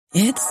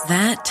It's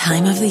that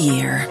time of the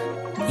year.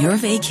 Your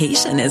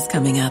vacation is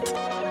coming up.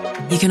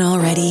 You can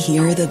already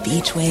hear the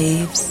beach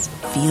waves,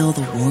 feel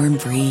the warm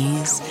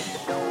breeze,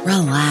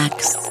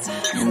 relax,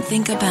 and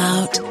think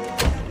about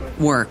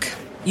work.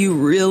 You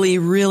really,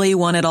 really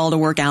want it all to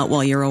work out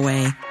while you're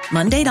away.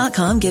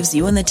 Monday.com gives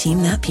you and the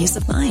team that peace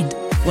of mind.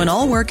 When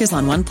all work is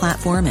on one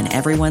platform and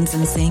everyone's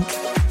in sync,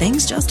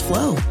 things just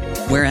flow.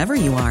 Wherever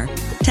you are,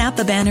 tap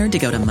the banner to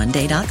go to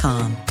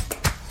Monday.com.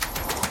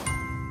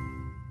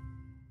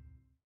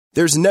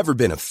 There's never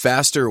been a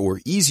faster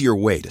or easier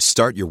way to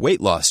start your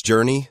weight loss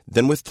journey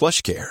than with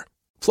PlushCare.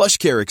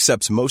 PlushCare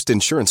accepts most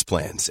insurance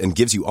plans and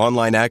gives you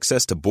online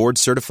access to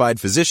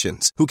board-certified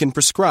physicians who can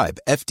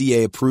prescribe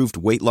FDA-approved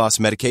weight loss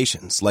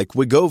medications like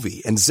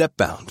Wegovy and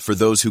Zepbound for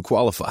those who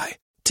qualify.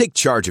 Take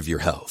charge of your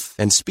health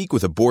and speak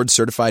with a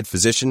board-certified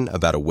physician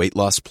about a weight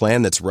loss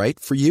plan that's right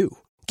for you.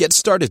 Get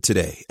started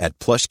today at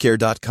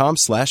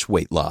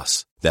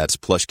plushcare.com/weight-loss. That's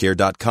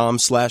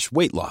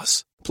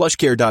plushcare.com/weight-loss.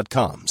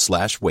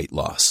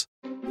 plushcare.com/weight-loss.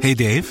 Hey,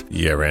 Dave.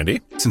 Yeah,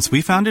 Randy. Since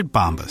we founded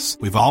Bombas,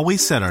 we've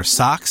always said our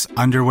socks,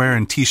 underwear,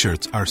 and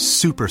T-shirts are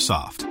super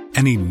soft.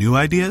 Any new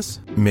ideas?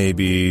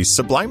 Maybe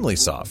sublimely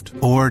soft.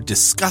 Or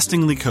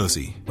disgustingly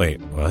cozy.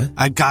 Wait, what?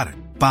 I got it.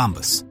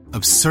 Bombas.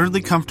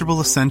 Absurdly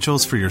comfortable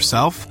essentials for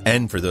yourself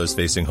and for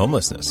those facing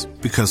homelessness.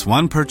 Because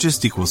one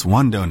purchased equals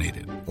one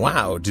donated.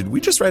 Wow, did we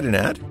just write an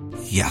ad?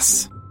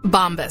 Yes.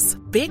 Bombas.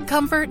 Big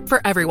comfort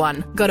for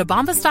everyone. Go to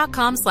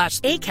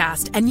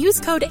bombas.com/ACAST and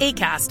use code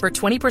ACAST for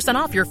 20%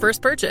 off your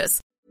first purchase.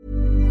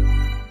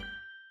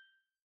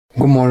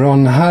 God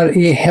morgon, här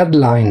är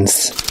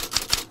headlines.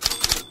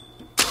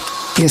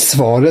 Är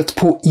svaret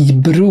på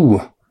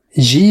Ibro,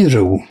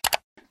 Giro.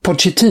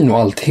 Pochettino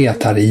allt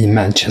hetare i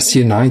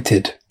Manchester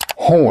United.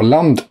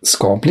 Haaland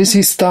ska bli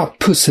sista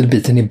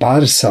pusselbiten i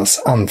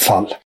Barsas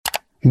anfall.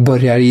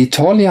 Börjar i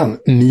Italien.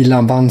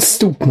 Milan vann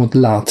stort mot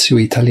Lazio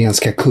i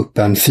italienska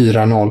kuppen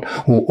 4-0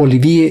 och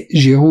Olivier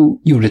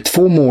Giroud gjorde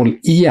 2 mål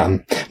igen.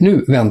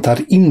 Nu väntar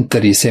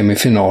Inter i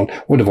semifinal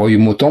och det var ju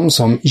mot dem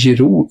som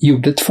Giroud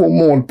gjorde 2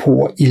 mål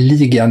på i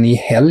ligan i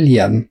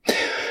helgen.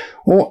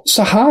 Och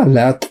så här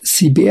lät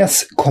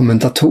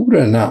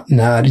CBS-kommentatorerna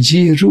när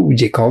Giroud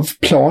gick av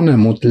planen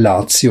mot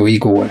Lazio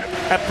igår.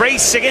 A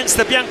brace against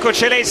the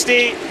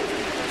Biancocelesti.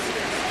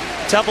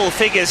 Double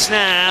figures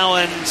now,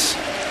 and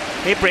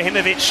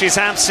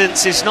Ibrahimovic's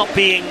absence is not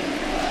being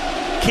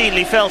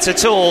keenly felt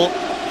at all.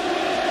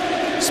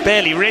 It's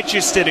barely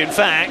registered, in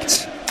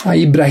fact.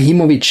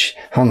 Ibrahimovic,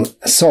 han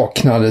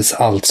saknades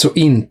alltså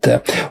inte.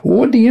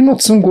 Och det är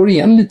något som går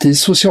igen lite i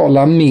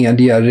sociala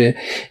medier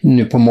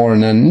nu på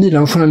morgonen.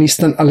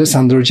 Milan-journalisten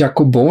Alessandro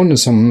Giacobone,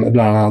 som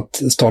bland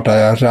annat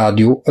startar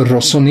Radio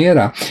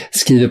Rossonera,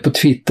 skriver på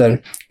Twitter: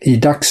 i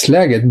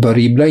dagsläget bör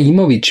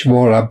Ibrahimovic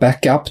vara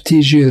backup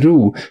till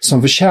Giroud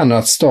som förtjänar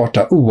att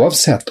starta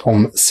oavsett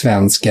om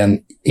svensken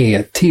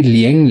är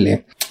tillgänglig.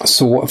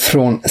 Så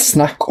från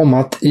snack om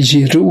att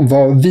Giroud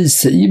var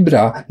vice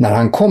Ibra när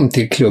han kom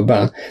till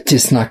klubben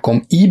till snack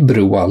om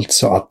Ibro,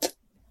 alltså att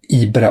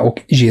Ibra och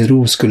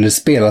Giroud skulle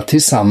spela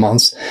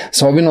tillsammans,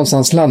 så har vi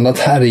någonstans landat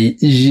här i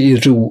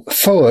Giroud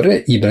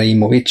före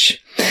Ibrahimovic.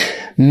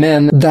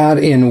 Men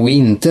där är nog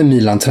inte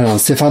Milan-tränaren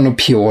Stefano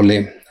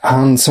Pioli.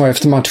 Han sa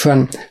efter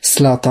matchen: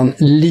 Zlatan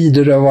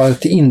lider över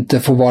att inte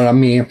få vara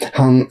med.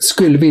 Han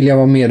skulle vilja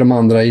vara med de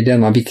andra i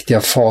denna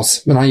viktiga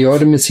fas, men han gör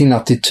det med sin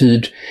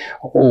attityd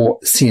och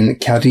sin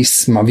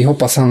karisma. Vi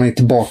hoppas han är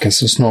tillbaka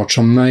så snart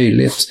som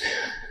möjligt.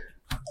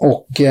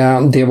 Och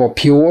det var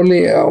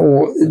Pioli,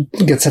 och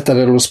Gazzetta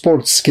dello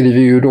Sport skriver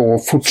ju då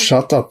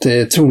fortsatt att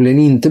det troligen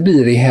inte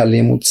blir i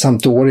helgen mot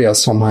Sampdoria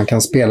som han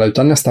kan spela,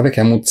 utan nästa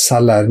vecka mot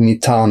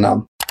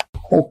Salernitana.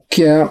 Och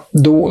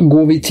då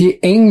går vi till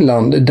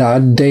England där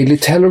Daily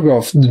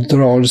Telegraph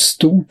drar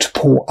stort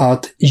på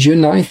att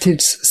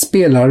Uniteds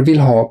spelare vill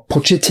ha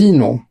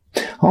Pochettino.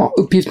 Ja,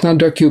 uppgifterna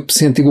dök upp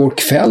sent igår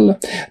kväll.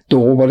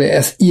 Då var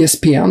det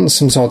ESPN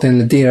som sa att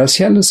enligt deras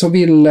källor så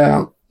vill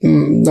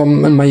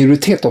en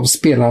majoritet av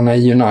spelarna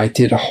i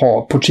United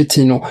ha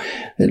Pochettino.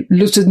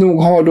 Lustigt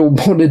nog har då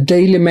både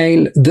Daily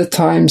Mail, The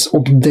Times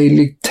och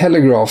Daily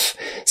Telegraph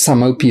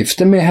samma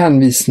uppgifter med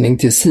hänvisning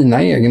till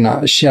sina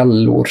egna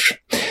källor.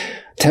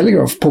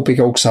 Telegraph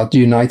påpekar också att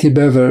United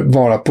behöver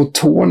vara på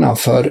tårna,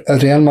 för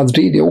Real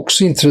Madrid är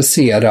också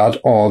intresserad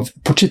av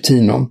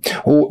Pochettino,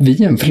 och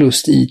vid en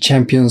förlust i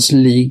Champions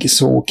League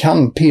så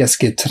kan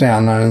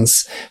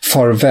PSG-tränarens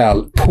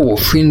farväl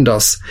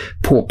påskyndas,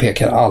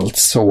 påpekar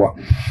alltså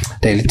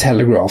Daily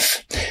Telegraph.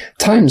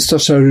 Times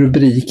största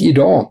rubrik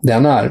idag,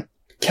 den är: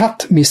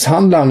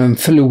 kattmisshandlaren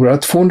förlorar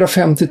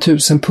 250 000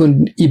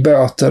 pund i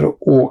böter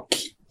och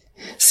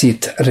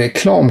sitt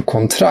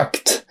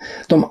reklamkontrakt.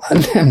 De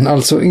nämner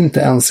alltså inte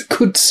ens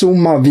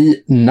Kutsuma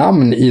vid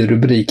namn i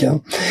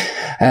rubriken.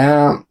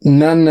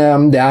 Men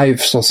det är ju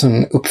förstås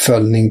en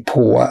uppföljning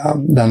på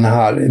den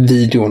här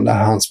videon där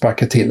han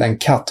sparkar till en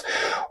katt.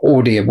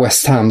 Och det är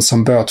West Ham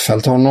som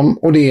bötfällt honom,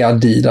 och det är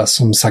Adidas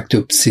som sagt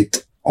upp sitt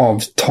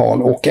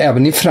avtal, och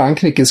även i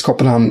Frankrike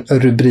skapade han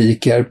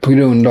rubriker på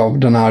grund av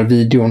den här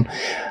videon.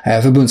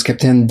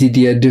 Förbundskapten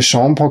Didier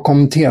Deschamps har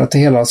kommenterat det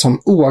hela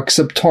som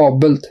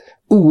oacceptabelt,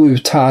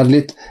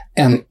 outhärdligt,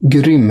 en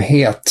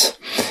grymhet.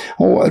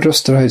 Och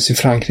röster höjs i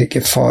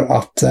Frankrike för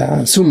att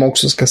Zuma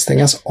också ska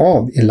stängas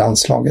av i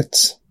landslaget.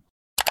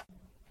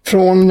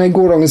 Från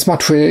gårdagens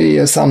matcher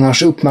ges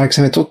annars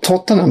uppmärksamhet åt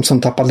Tottenham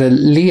som tappade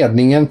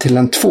ledningen till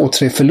en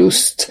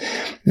 2-3-förlust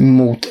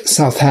mot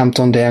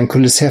Southampton. Dejan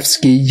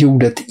Kulusevski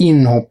gjorde ett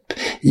inhopp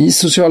i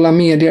sociala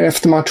medier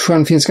efter matchen.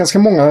 Det finns ganska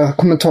många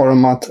kommentarer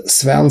om att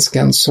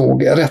svensken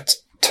såg rätt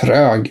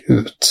trög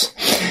ut.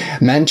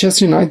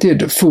 Manchester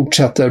United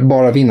fortsätter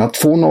bara vinna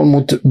 2-0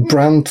 mot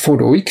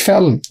Brentford, och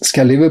ikväll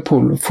ska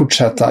Liverpool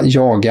fortsätta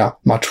jaga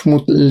match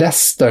mot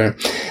Leicester.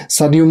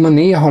 Sadio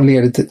Mané har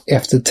ledit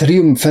efter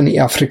triumfen i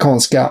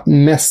afrikanska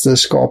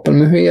mästerskapen,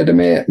 men hur är det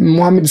med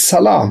Mohamed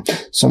Salah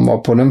som var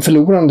på den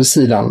förlorande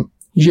sidan?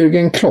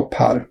 Jürgen Klopp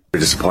här.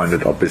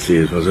 Disappointed,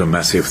 obviously. It was a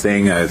massive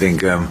thing. I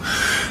think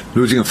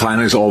losing a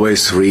final is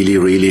always really,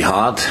 really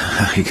hard.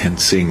 You can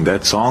sing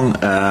that song,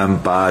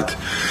 but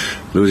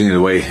losing it the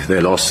way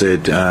they lost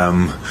it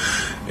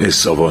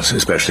is, of course,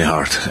 especially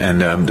hard,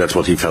 and that's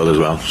what he felt as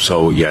well.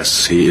 So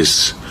yes,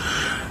 he's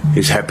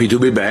happy to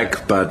be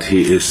back, but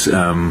he is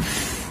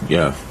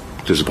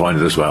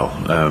disappointed as well,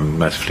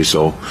 massively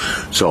so.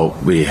 So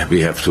we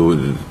have to.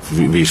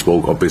 We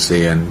spoke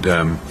obviously and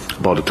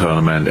about the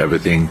tournament,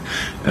 everything,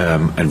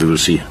 and we will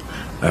see.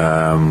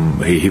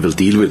 He will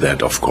deal with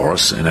that, of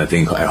course, and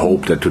I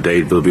hope that today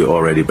it will be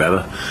already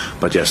better.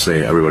 But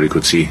yesterday, everybody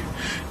could see,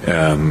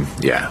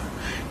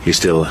 he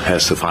still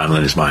has the final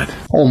in his mind.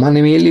 Om han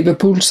är med i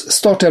Liverpools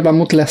startelva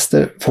mot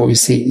Leicester får vi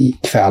se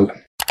ikväll.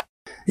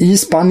 I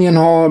Spanien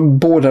har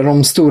båda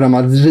de stora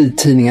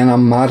Madrid-tidningarna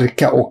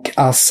Marca och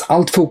AS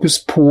allt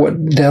fokus på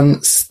den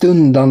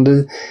stundande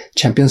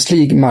Champions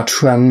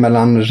League-matchen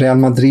mellan Real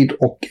Madrid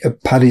och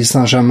Paris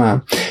Saint-Germain.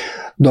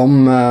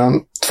 De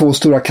två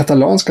stora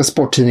katalanska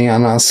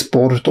sporttidningarna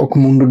Sport och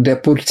Mundo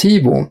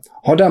Deportivo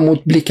har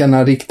däremot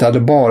blickarna riktade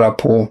bara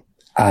på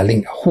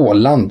Erling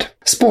Haaland.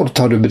 Sport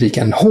har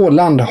rubriken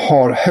 "Haaland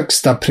har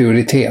högsta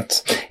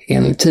prioritet".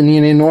 Enligt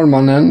tidningen är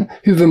norrmannen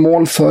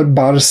huvudmål för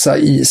Barca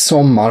i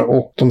sommar,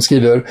 och de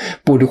skriver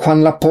både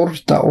Juan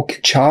Laporta och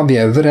Xavi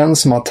är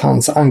överens om att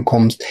hans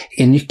ankomst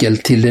är nyckel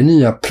till det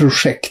nya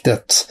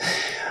projektet.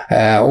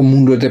 Och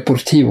Mundo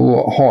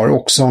Deportivo har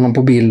också honom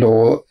på bild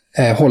och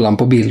Holland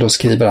på bild och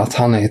skriver att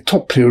han är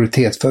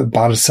topprioritet för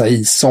Barca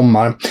i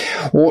sommar.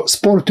 Och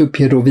Sport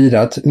uppger då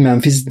vidare att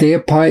Memphis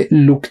Depay,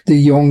 Luke de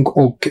Jong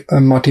och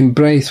Martin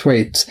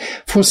Braithwaite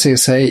får se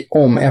sig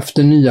om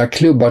efter nya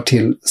klubbar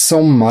till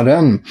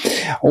sommaren.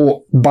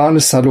 Och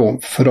Barca då,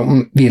 för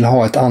de vill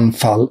ha ett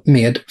anfall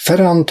med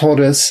Ferran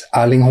Torres,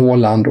 Erling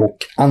Haaland och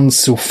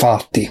Ansu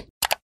Fati.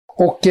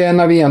 Och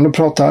när vi ändå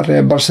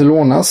pratar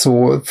Barcelona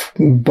så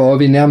bör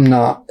vi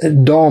nämna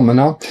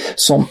damerna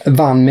som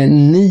vann med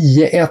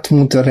 9-1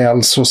 mot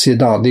Real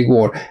Sociedad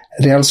igår.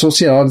 Real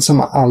Sociedad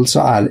som alltså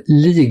är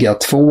Liga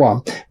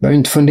 2. Vi behöver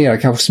inte fundera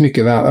kanske så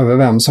mycket över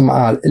vem som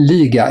är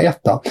Liga 1.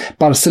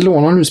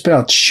 Barcelona har nu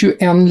spelat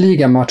 21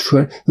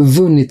 ligamatcher,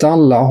 vunnit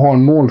alla och har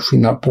en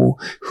målskillnad på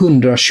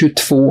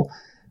 122-6.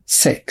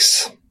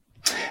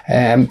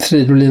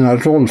 Fridolina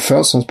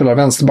Rolfö som spelar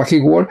vänsterback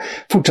igår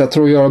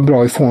fortsätter att göra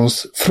bra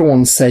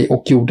ifrån sig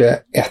och gjorde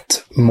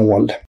ett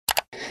mål.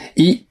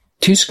 I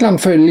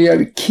Tyskland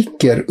följer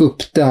Kicker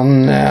upp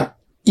den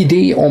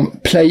idé om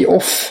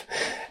playoff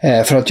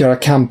för att göra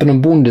kampen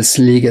om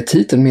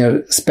Bundesliga-titeln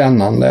mer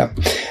spännande.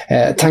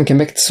 Tanken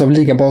väcktes av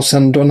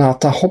ligabasen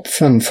Donata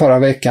Hopfen förra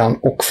veckan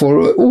och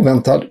får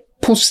oväntad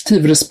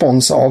positiv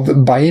respons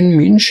av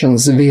Bayern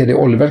Münchens vd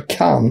Oliver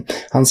Kahn.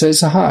 Han säger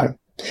så här: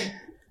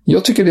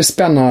 "Jag tycker det är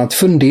spännande att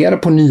fundera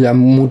på nya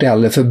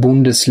modeller för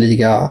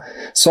Bundesliga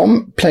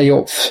som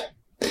playoff.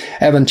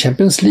 Även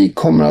Champions League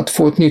kommer att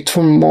få ett nytt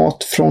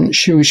format från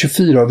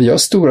 2024 och vi har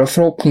stora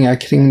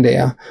förhoppningar kring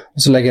det."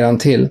 Och så lägger han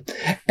till: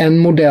 "En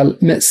modell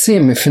med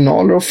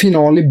semifinaler och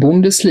final i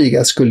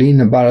Bundesliga skulle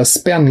innebära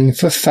spänning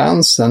för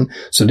fansen,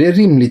 så det är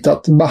rimligt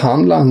att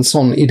behandla en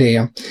sån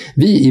idé.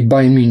 Vi i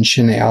Bayern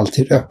München är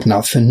alltid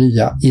öppna för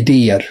nya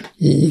idéer."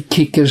 I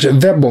Kickers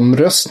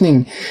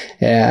webbomröstning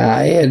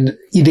är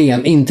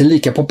idén inte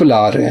lika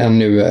populär än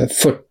nu.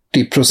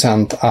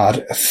 40%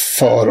 är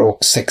för och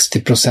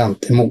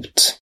 60%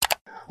 emot.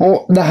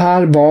 Och det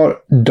här var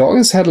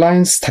dagens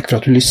headlines. Tack för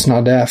att du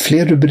lyssnade.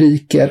 Fler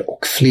rubriker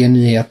och fler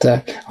nyheter,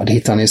 det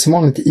hittar ni som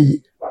vanligt i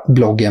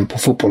bloggen på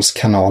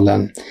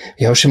Fotbollskanalen.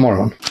 Vi hörs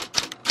imorgon.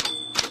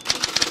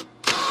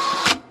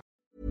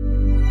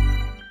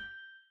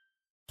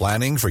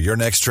 Planning for your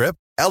next trip?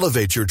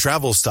 Elevate your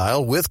travel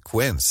style with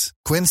Quince.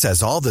 Quince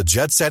has all the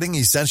jet-setting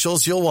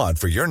essentials you'll want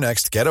for your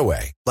next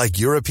getaway,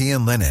 like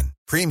European linen,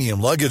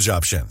 premium luggage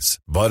options,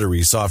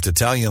 buttery soft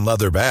Italian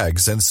leather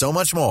bags, and so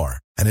much more.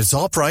 And it's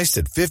all priced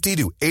at 50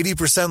 to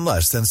 80%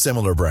 less than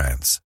similar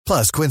brands.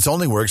 Plus, Quince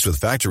only works with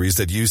factories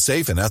that use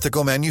safe and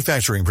ethical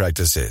manufacturing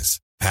practices.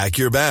 Pack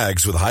your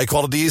bags with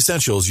high-quality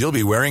essentials you'll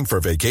be wearing for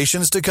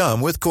vacations to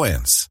come with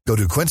Quince. Go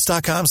to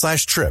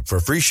quince.com/trip for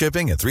free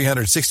shipping and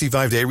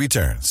 365-day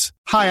returns.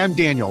 Hi, I'm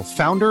Daniel,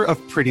 founder of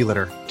Pretty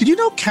Litter. Did you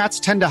know cats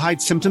tend to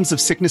hide symptoms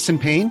of sickness and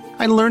pain?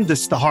 I learned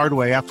this the hard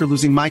way after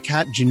losing my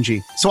cat,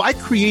 Gingy. So I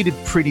created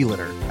Pretty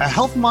Litter, a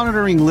health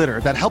monitoring litter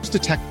that helps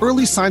detect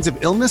early signs of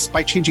illness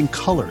by changing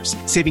colors,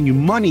 saving you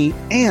money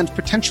and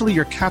potentially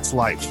your cat's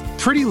life.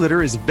 Pretty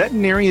Litter is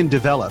veterinarian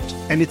developed,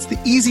 and it's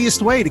the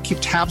easiest way to keep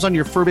tabs on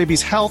your fur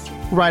baby's health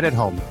right at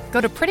home.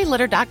 Go to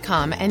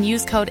prettylitter.com and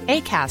use code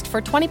ACAST for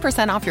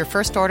 20% off your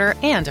first order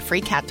and a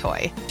free cat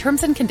toy.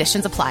 Terms and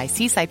conditions apply.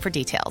 See site for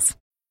details.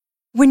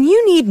 When you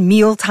need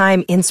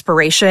mealtime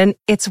inspiration,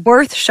 it's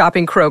worth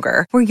shopping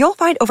Kroger, where you'll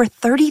find over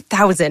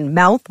 30,000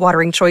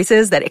 mouth-watering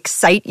choices that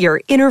excite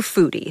your inner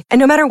foodie. And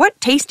no matter what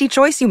tasty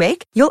choice you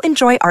make, you'll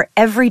enjoy our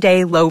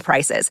everyday low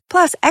prices,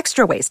 plus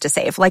extra ways to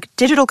save, like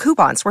digital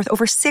coupons worth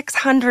over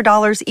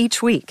 $600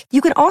 each week.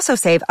 You can also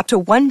save up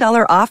to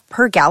 $1 off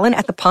per gallon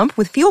at the pump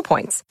with fuel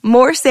points.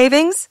 More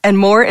savings and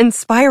more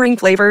inspiring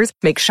flavors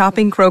make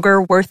shopping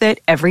Kroger worth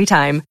it every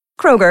time.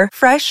 Kroger,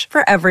 fresh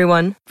for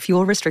everyone.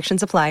 Fuel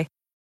restrictions apply.